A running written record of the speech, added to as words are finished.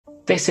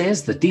This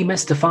is the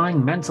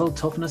Demystifying Mental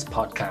Toughness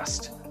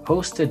podcast,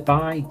 hosted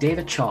by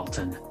David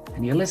Charlton,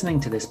 and you're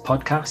listening to this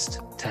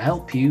podcast to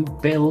help you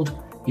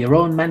build your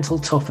own mental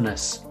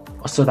toughness,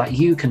 or so that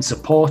you can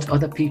support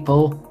other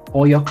people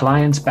or your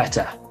clients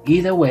better.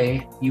 Either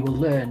way, you will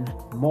learn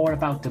more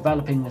about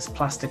developing this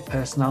plastic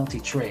personality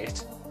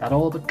trait that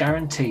all but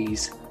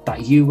guarantees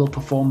that you will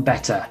perform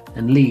better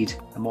and lead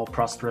a more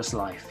prosperous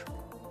life.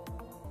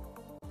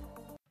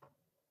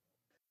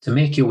 To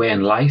make your way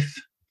in life,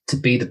 to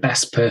be the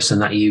best person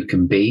that you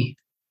can be,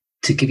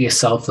 to give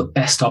yourself the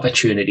best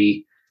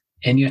opportunity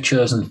in your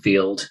chosen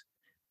field,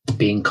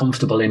 being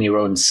comfortable in your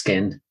own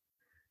skin,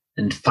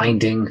 and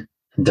finding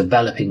and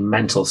developing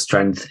mental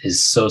strength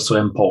is so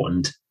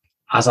important,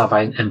 as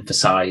I've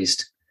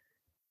emphasized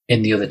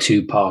in the other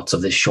two parts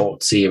of this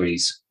short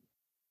series.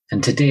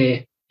 And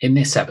today, in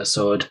this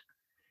episode,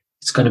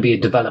 it's going to be a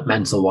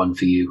developmental one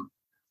for you,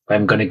 where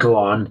I'm going to go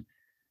on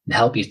and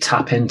help you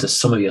tap into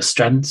some of your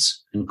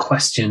strengths and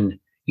question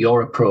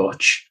your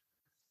approach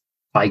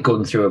by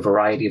going through a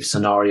variety of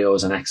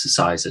scenarios and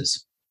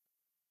exercises.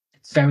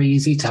 It's very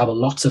easy to have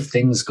lots of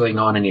things going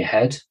on in your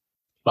head,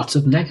 lots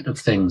of negative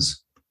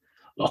things,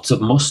 lots of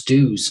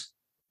must-dos,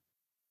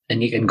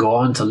 and you can go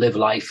on to live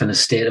life in a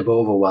state of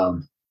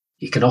overwhelm.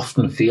 You can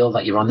often feel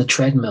that you're on the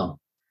treadmill,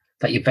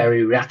 that you're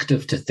very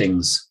reactive to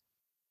things,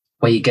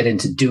 where you get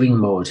into doing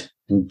mode,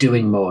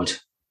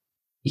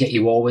 yet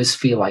you always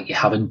feel like you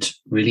haven't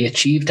really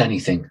achieved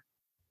anything.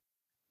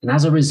 And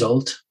as a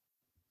result,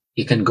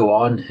 you can go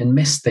on and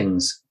miss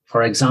things.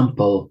 For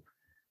example,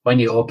 when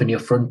you open your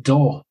front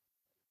door,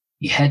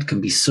 your head can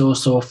be so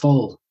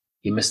full.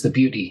 You miss the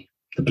beauty,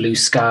 the blue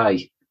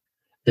sky,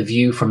 the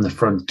view from the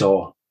front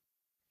door.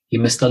 You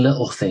miss the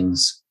little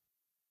things.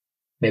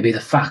 Maybe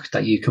the fact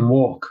that you can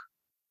walk,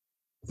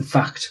 the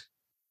fact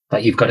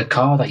that you've got a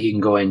car that you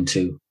can go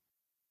into,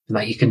 and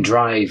that you can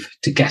drive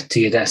to get to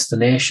your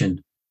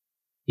destination.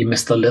 You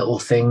miss the little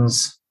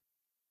things,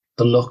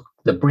 the look,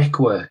 the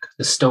brickwork,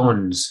 the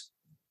stones,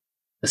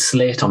 the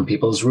slate on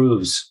people's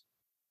roofs.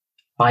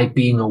 By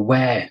being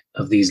aware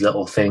of these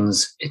little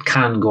things, it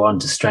can go on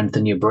to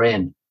strengthen your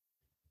brain.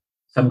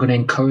 So I'm going to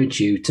encourage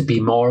you to be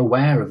more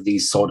aware of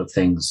these sort of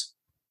things.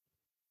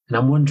 And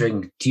I'm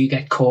wondering, do you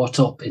get caught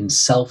up in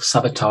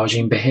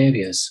self-sabotaging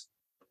behaviors?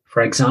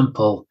 For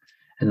example,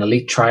 an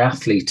elite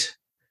triathlete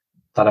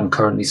that I'm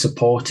currently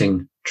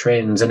supporting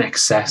trains in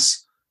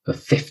excess of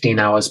 15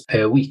 hours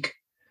per week,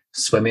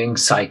 swimming,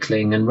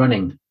 cycling, and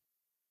running,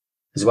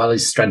 as well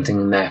as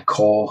strengthening their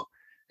core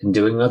and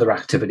doing other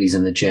activities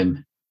in the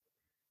gym.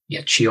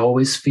 Yet she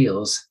always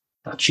feels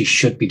that she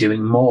should be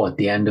doing more at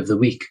the end of the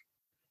week,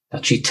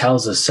 that she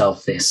tells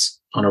herself this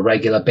on a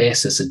regular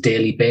basis, a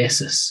daily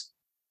basis.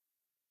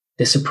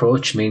 This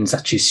approach means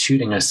that she's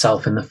shooting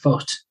herself in the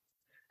foot,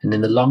 and in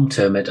the long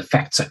term it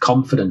affects her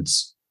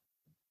confidence.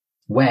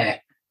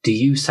 Where do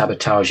you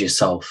sabotage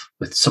yourself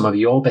with some of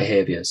your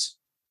behaviors?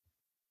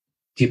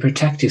 Do you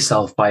protect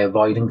yourself by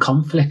avoiding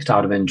conflict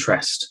out of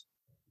interest?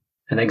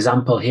 An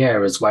example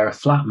here is where a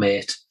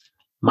flatmate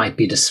might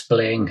be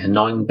displaying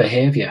annoying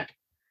behavior.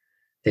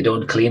 They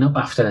don't clean up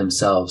after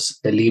themselves.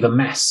 They leave a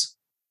mess.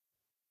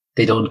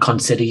 They don't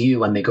consider you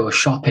when they go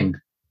shopping.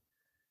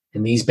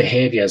 And these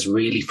behaviors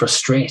really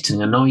frustrate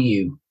and annoy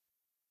you.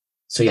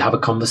 So you have a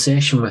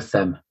conversation with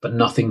them, but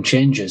nothing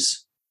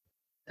changes.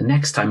 The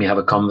next time you have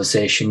a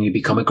conversation, you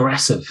become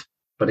aggressive,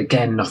 but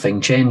again, nothing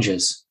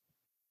changes.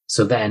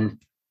 So then,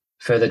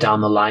 further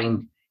down the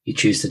line, you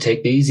choose to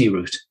take the easy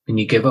route and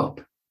you give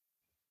up.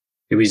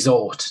 You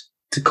resort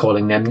to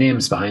calling them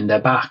names behind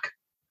their back.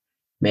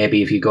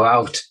 Maybe if you go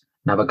out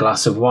and have a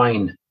glass of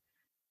wine,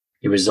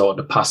 you resort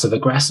to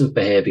passive-aggressive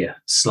behavior,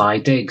 sly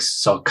digs,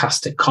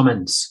 sarcastic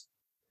comments.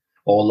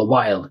 All the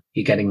while,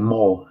 you're getting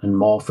more and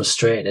more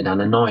frustrated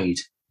and annoyed.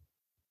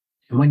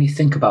 And when you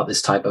think about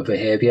this type of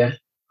behavior,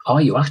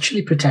 are you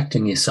actually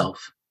protecting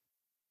yourself?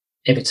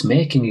 If it's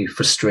making you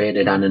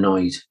frustrated and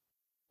annoyed,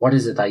 what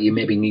is it that you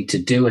maybe need to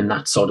do in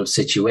that sort of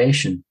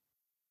situation?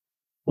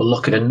 We'll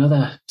look at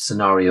another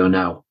scenario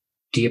now.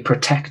 Do you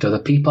protect other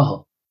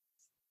people?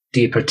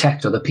 Do you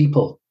protect other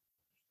people?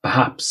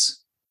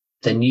 Perhaps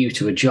they're new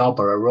to a job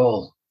or a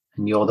role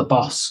and you're the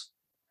boss.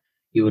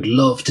 You would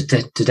love to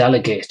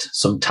delegate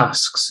some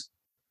tasks.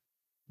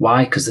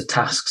 Why? Because the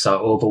tasks are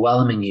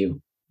overwhelming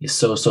you. You're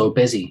so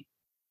busy.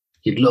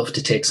 You'd love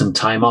to take some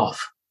time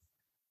off.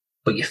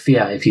 But you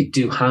fear if you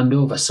do hand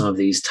over some of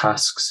these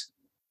tasks,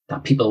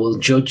 that people will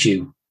judge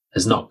you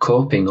as not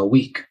coping or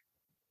weak.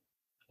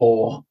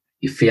 Or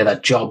you fear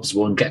that jobs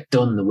won't get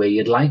done the way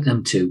you'd like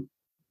them to.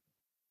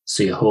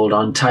 So you hold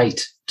on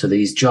tight to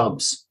these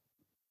jobs.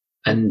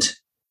 And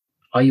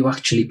are you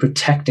actually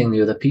protecting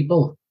the other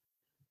people?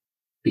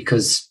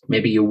 Because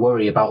maybe you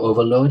worry about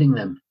overloading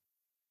them.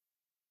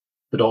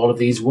 But all of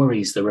these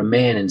worries, they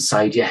remain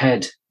inside your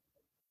head.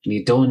 And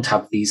you don't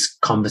have these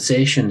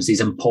conversations, these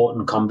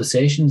important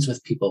conversations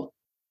with people.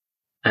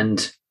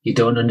 And you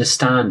don't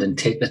understand and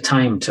take the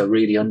time to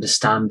really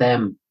understand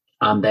them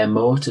and their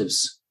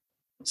motives.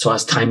 So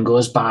as time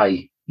goes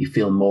by, you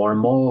feel more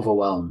and more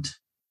overwhelmed.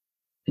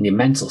 And your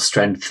mental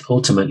strength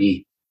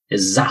ultimately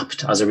is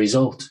zapped as a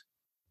result.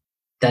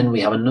 Then we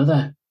have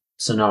another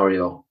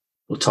scenario.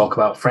 We'll talk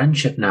about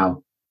friendship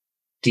now.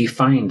 Do you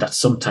find that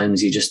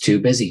sometimes you're just too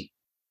busy?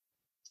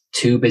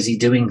 Too busy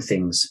doing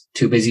things,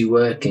 too busy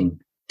working,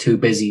 too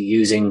busy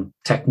using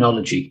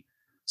technology,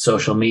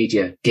 social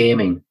media,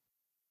 gaming,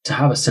 to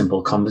have a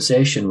simple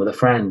conversation with a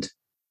friend,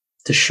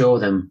 to show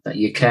them that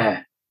you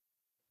care.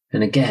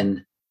 And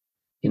again,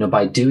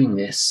 by doing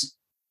this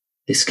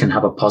can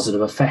have a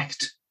positive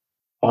effect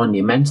on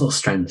your mental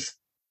strength.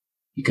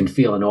 You can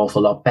feel an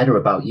awful lot better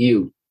about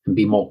you and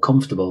be more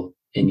comfortable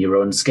in your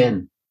own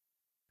skin.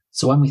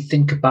 So when we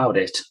think about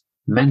it,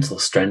 mental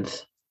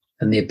strength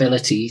and the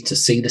ability to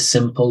see the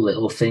simple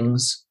little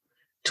things,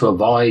 to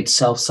avoid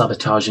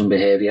self-sabotaging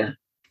behavior,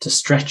 to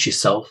stretch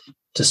yourself,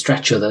 to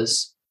stretch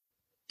others,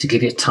 to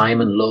give your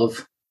time and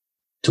love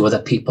to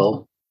other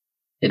people,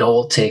 it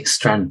all takes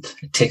strength.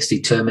 It takes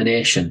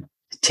determination.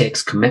 It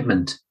takes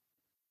commitment.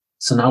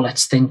 So now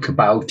let's think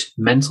about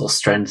mental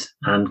strength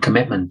and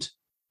commitment.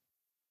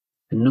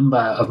 A number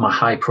of my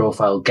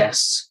high-profile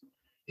guests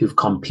who've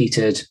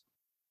competed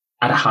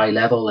at a high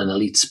level in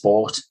elite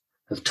sport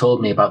have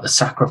told me about the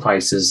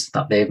sacrifices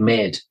that they've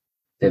made.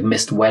 They've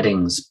missed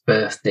weddings,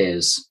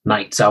 birthdays,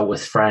 nights out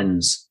with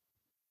friends.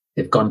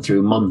 They've gone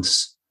through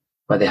months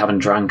where they haven't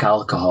drank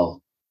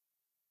alcohol,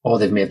 or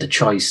they've made the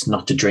choice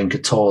not to drink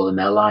at all in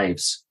their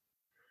lives.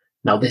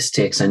 Now this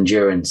takes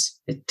endurance.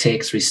 It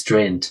takes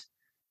restraint.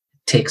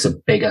 It takes a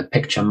bigger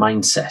picture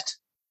mindset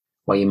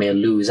where you may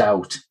lose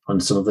out on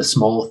some of the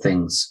small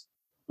things,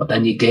 but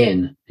then you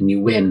gain and you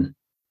win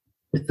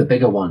with the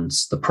bigger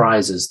ones, the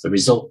prizes, the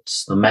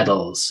results, the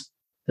medals,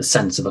 the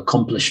sense of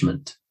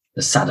accomplishment,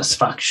 the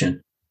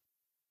satisfaction.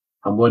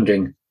 I'm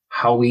wondering,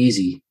 how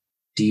easy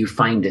do you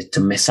find it to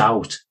miss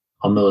out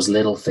on those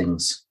little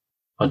things?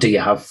 Or do you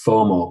have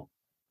FOMO,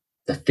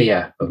 the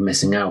fear of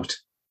missing out?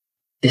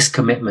 This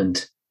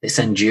commitment, this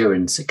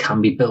endurance, it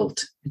can be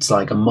built. It's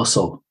like a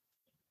muscle.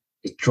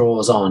 It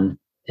draws on,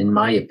 in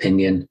my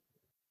opinion,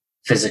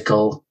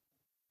 physical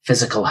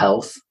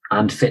health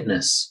and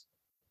fitness.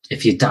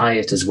 If your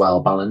diet is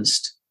well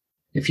balanced,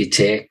 if you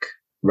take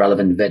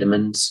relevant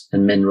vitamins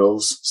and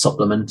minerals,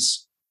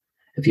 supplements,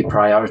 if you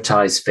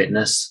prioritize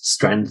fitness,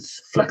 strength,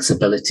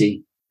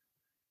 flexibility,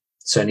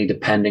 certainly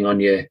depending on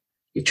your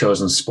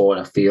chosen sport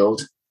or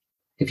field,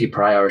 if you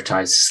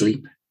prioritize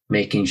sleep,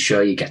 making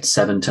sure you get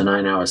 7 to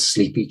 9 hours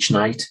sleep each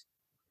night,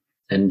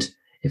 and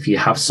if you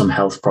have some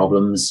health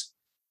problems,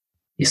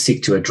 you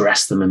seek to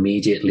address them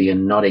immediately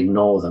and not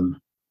ignore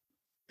them.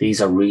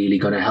 These are really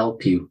going to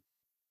help you.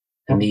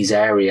 And these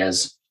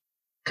areas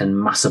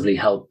can massively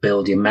help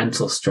build your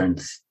mental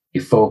strength,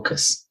 your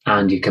focus,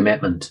 and your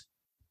commitment.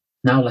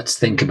 Now let's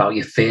think about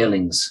your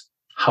failings.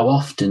 How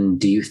often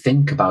do you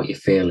think about your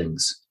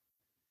failings?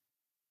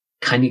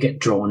 Can you get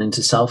drawn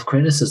into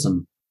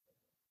self-criticism?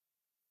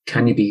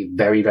 Can you be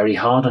very, very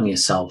hard on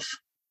yourself?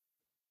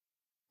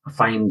 I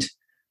find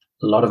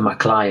a lot of my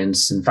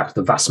clients, in fact,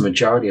 the vast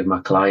majority of my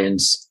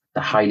clients,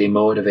 they're highly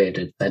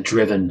motivated, they're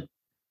driven,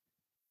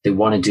 they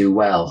want to do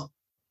well.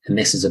 And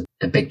this is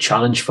a big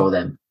challenge for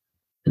them.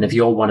 And if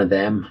you're one of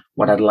them,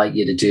 what I'd like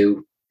you to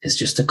do is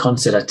just to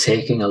consider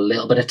taking a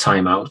little bit of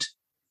time out,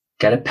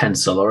 get a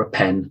pencil or a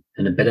pen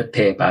and a bit of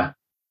paper,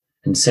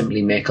 and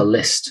simply make a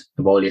list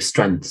of all your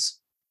strengths.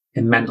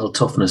 In mental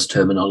toughness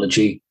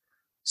terminology,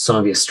 some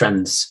of your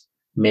strengths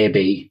may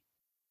be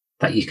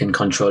that you can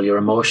control your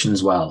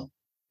emotions well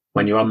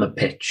when you're on the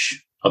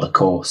pitch or the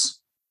course,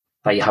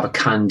 that you have a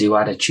can-do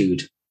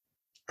attitude,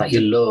 that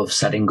you love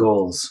setting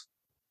goals.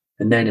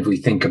 And then if we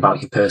think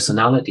about your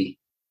personality,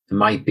 it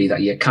might be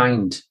that you're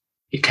kind,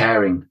 you're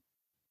caring,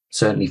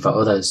 certainly for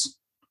others.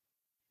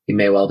 You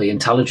may well be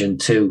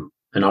intelligent too,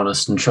 and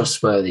honest and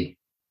trustworthy.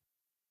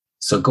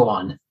 So go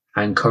on,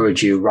 I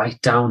encourage you,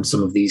 write down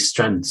some of these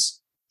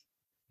strengths.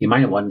 You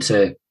might want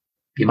to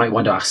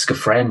ask a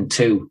friend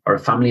too, or a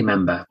family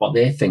member, what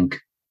they think.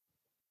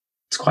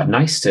 It's quite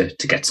nice to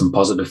get some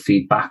positive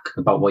feedback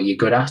about what you're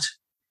good at.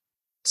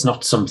 It's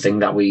not something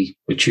that we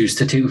choose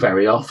to do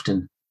very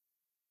often.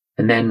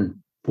 And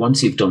then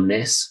once you've done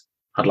this,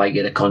 I'd like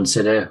you to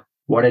consider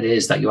what it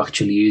is that you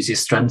actually use your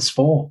strengths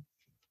for.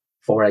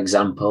 For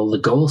example, the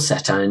goal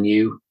setter in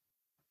you,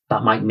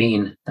 that might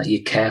mean that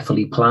you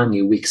carefully plan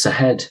your weeks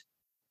ahead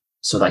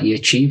so that you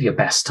achieve your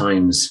best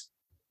times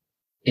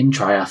in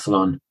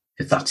triathlon,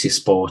 if that's your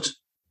sport,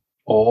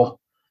 or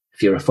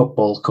if you're a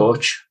football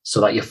coach,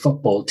 so that your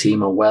football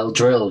team are well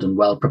drilled and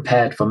well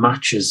prepared for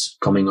matches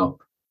coming up.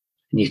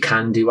 And your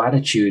can-do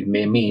attitude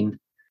may mean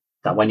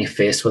that when you're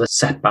faced with a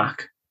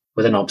setback,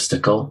 with an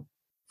obstacle,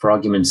 for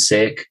argument's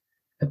sake,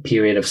 a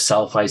period of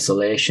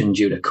self-isolation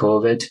due to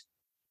COVID,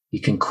 you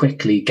can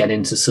quickly get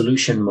into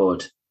solution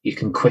mode. You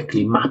can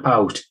quickly map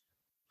out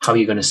how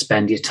you're going to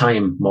spend your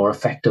time more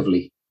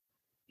effectively.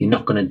 You're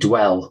not going to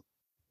dwell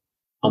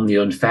on the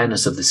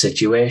unfairness of the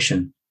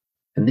situation.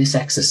 And this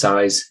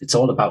exercise, it's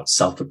all about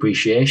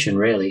self-appreciation,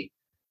 really.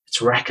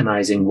 It's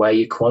recognizing where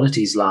your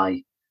qualities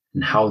lie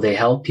and how they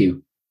help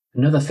you.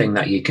 Another thing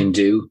that you can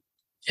do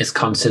is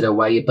consider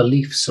where your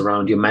beliefs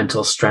around your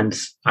mental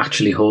strength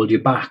actually hold you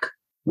back.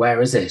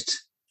 Where is it?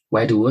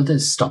 Where do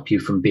others stop you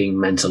from being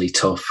mentally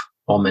tough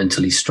or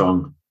mentally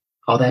strong?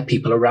 Are there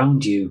people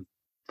around you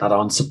that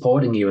aren't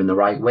supporting you in the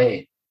right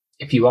way?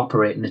 If you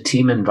operate in a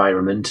team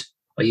environment,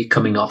 are you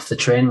coming off the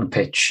training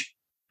pitch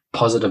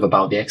positive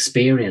about the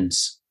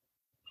experience?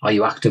 Are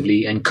you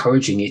actively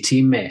encouraging your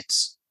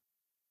teammates?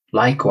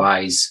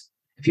 Likewise,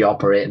 if you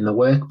operate in the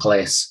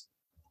workplace,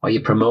 are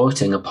you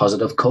promoting a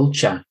positive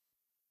culture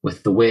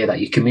with the way that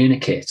you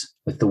communicate,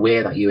 with the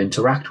way that you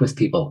interact with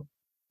people?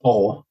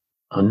 Or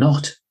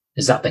not?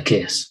 Is that the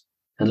case?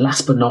 And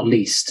last but not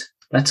least,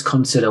 let's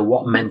consider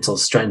what mental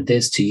strength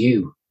is to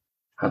you.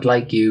 I'd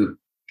like you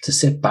to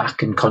sit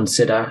back and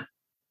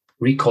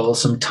recall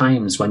some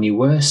times when you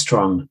were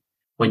strong,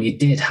 when you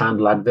did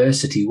handle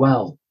adversity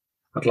well.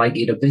 I'd like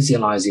you to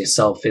visualize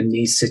yourself in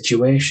these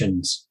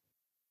situations.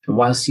 And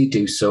whilst you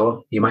do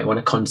so, you might want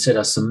to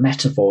consider some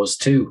metaphors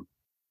too.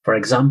 For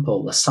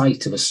example, the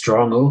sight of a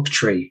strong oak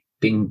tree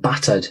being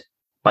battered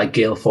by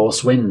gale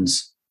force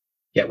winds,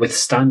 yet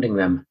withstanding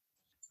them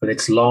with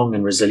its long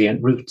and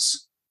resilient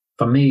roots.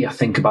 For me, I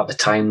think about the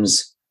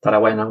times that I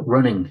went out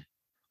running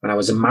when I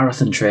was in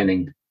marathon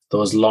training,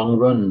 those long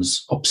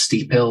runs up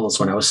steep hills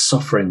when I was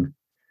suffering,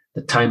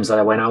 the times that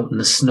I went out in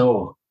the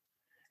snow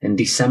in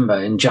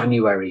December, in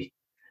January,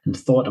 and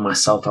thought to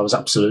myself I was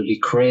absolutely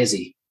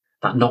crazy,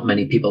 that not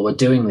many people were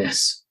doing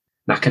this.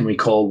 And I can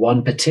recall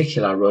one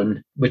particular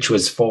run, which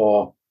was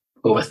for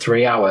over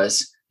 3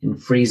 hours in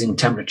freezing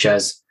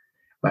temperatures,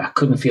 where I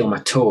couldn't feel my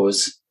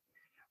toes,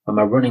 when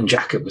my running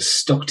jacket was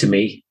stuck to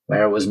me,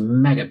 where it was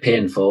mega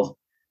painful.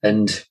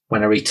 And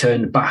when I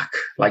returned back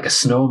like a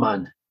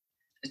snowman,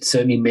 it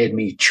certainly made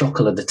me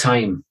chuckle at the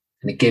time.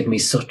 And it gave me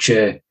such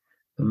a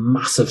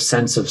massive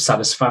sense of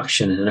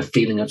satisfaction and a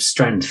feeling of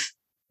strength,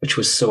 which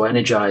was so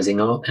energizing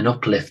and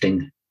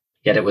uplifting.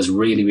 Yet it was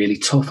really, really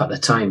tough at the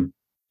time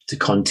to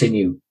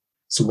continue.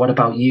 So what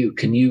about you?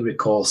 Can you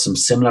recall some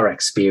similar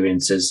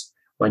experiences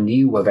when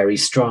you were very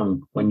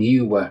strong, when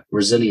you were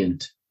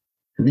resilient?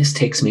 And this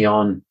takes me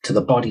on to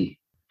the body.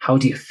 How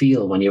do you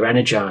feel when you're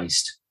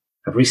energized?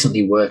 I've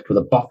recently worked with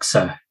a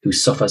boxer who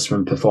suffers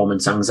from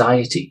performance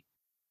anxiety,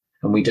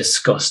 and we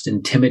discussed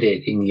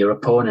intimidating your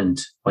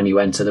opponent when you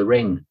enter the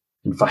ring.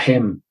 And for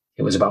him,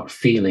 it was about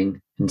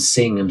feeling and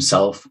seeing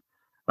himself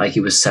like he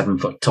was 7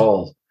 foot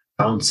tall,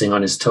 bouncing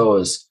on his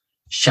toes,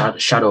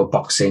 shadow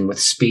boxing with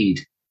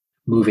speed,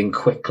 moving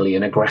quickly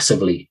and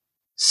aggressively,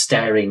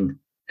 staring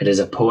at his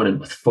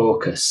opponent with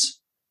focus,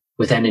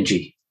 with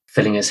energy,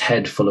 filling his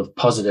head full of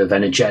positive,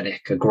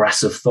 energetic,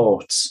 aggressive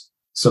thoughts.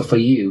 So for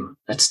you,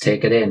 let's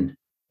take it in.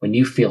 When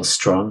you feel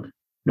strong,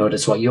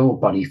 notice what your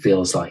body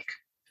feels like.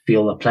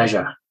 Feel the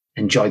pleasure.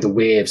 Enjoy the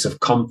waves of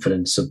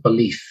confidence, of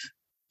belief,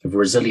 of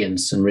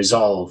resilience and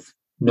resolve.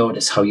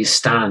 Notice how you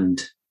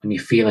stand when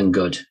you're feeling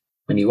good,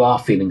 when you are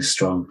feeling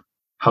strong.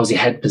 How's your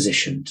head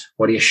positioned?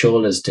 What are your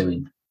shoulders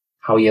doing?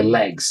 How are your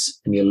legs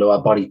and your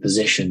lower body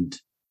positioned?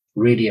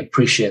 Really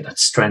appreciate that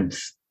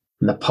strength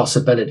and the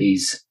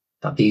possibilities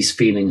that these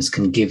feelings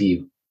can give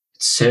you.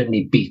 It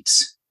certainly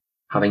beats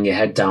having your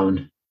head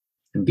down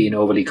and being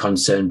overly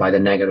concerned by the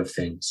negative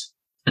things.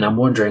 And I'm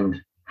wondering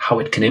how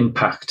it can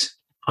impact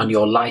on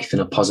your life in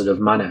a positive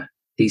manner.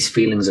 These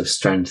feelings of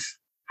strength,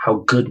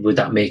 how good would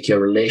that make your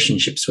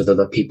relationships with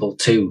other people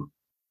too?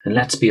 And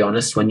let's be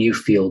honest, when you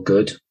feel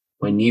good,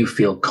 when you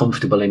feel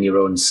comfortable in your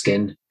own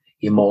skin,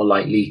 you're more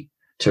likely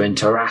to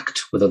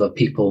interact with other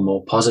people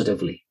more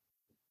positively.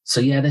 So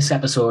yeah, this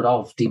episode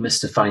of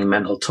Demystifying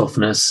Mental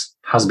Toughness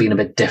has been a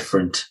bit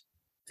different.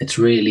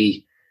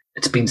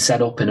 It's been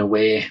set up in a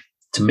way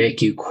to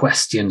make you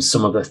question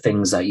some of the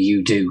things that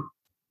you do,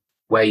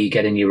 where you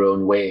get in your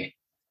own way.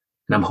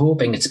 And I'm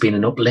hoping it's been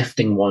an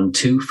uplifting one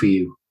too for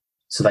you,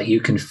 so that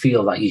you can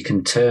feel that you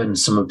can turn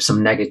some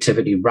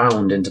negativity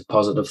round into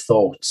positive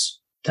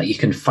thoughts, that you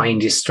can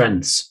find your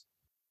strengths,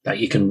 that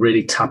you can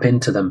really tap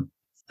into them,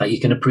 that you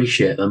can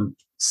appreciate them,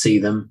 see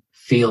them,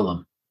 feel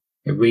them.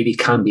 It really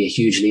can be a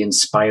hugely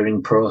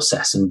inspiring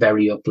process and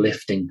very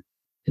uplifting.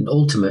 And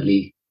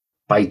ultimately,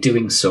 by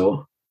doing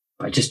so,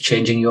 by just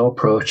changing your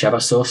approach ever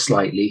so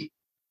slightly,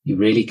 you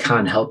really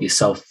can help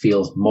yourself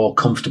feel more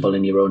comfortable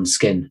in your own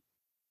skin.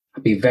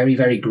 I'd be very,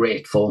 very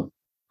grateful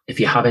if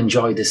you have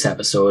enjoyed this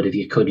episode, if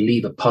you could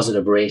leave a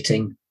positive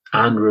rating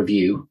and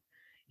review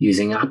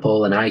using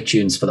Apple and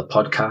iTunes for the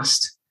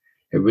podcast.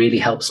 It really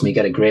helps me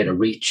get a greater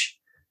reach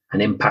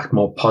and impact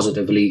more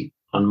positively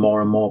on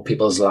more and more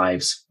people's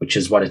lives, which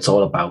is what it's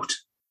all about.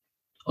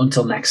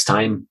 Until next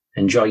time,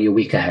 enjoy your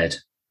week ahead.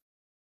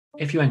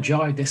 If you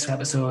enjoyed this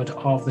episode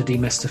of the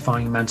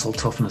Demystifying Mental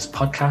Toughness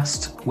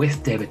podcast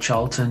with David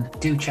Charlton,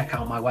 do check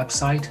out my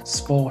website,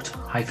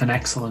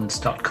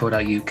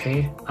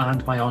 sport-excellence.co.uk,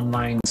 and my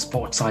online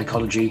sports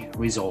psychology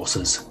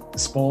resources. The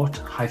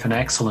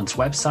Sport-Excellence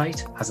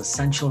website has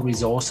essential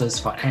resources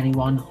for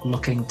anyone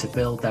looking to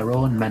build their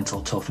own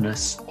mental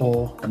toughness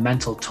or the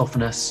mental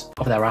toughness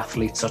of their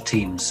athletes or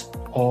teams,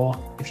 or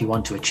if you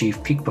want to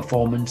achieve peak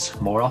performance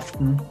more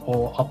often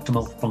or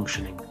optimal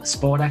functioning. The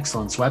Sport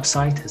Excellence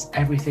website has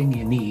everything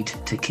you need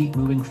to keep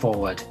moving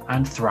forward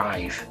and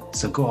thrive.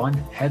 So go on,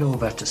 head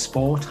over to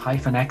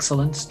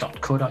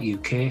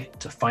sport-excellence.co.uk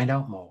to find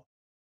out more.